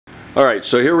Alright,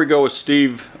 so here we go with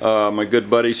Steve, my good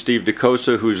buddy Steve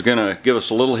DeCosa, who's going to give us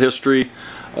a little history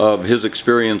of his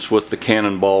experience with the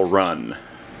Cannonball run.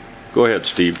 Go ahead,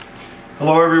 Steve.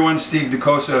 Hello everyone, Steve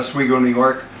DeCosa, Oswego, New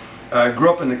York. I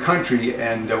grew up in the country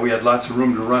and we had lots of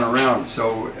room to run around,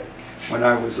 so when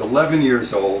I was 11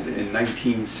 years old in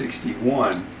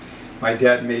 1961, my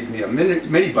dad made me a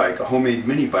mini bike, a homemade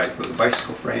mini bike with a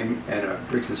bicycle frame and a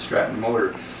Briggs & Stratton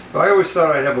motor. So I always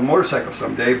thought I'd have a motorcycle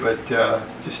someday, but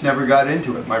just never got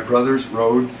into it. My brothers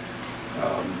rode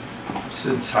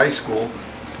since high school,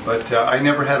 but I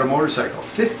never had a motorcycle.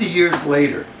 50 years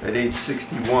later, at age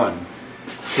 61,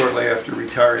 shortly after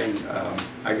retiring,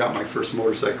 I got my first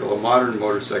motorcycle, a modern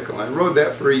motorcycle. I rode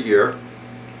that for a year,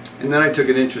 and then I took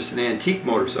an interest in antique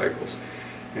motorcycles.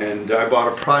 And I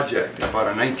bought a project. I bought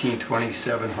a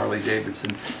 1927 Harley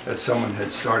Davidson that someone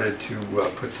had started to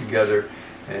put together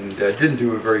and didn't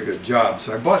do a very good job.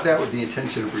 So I bought that with the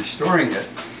intention of restoring it.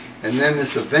 And then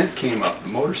this event came up, the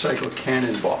motorcycle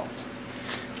Cannonball.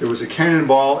 There was a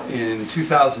Cannonball in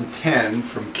 2010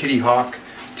 from Kitty Hawk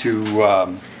to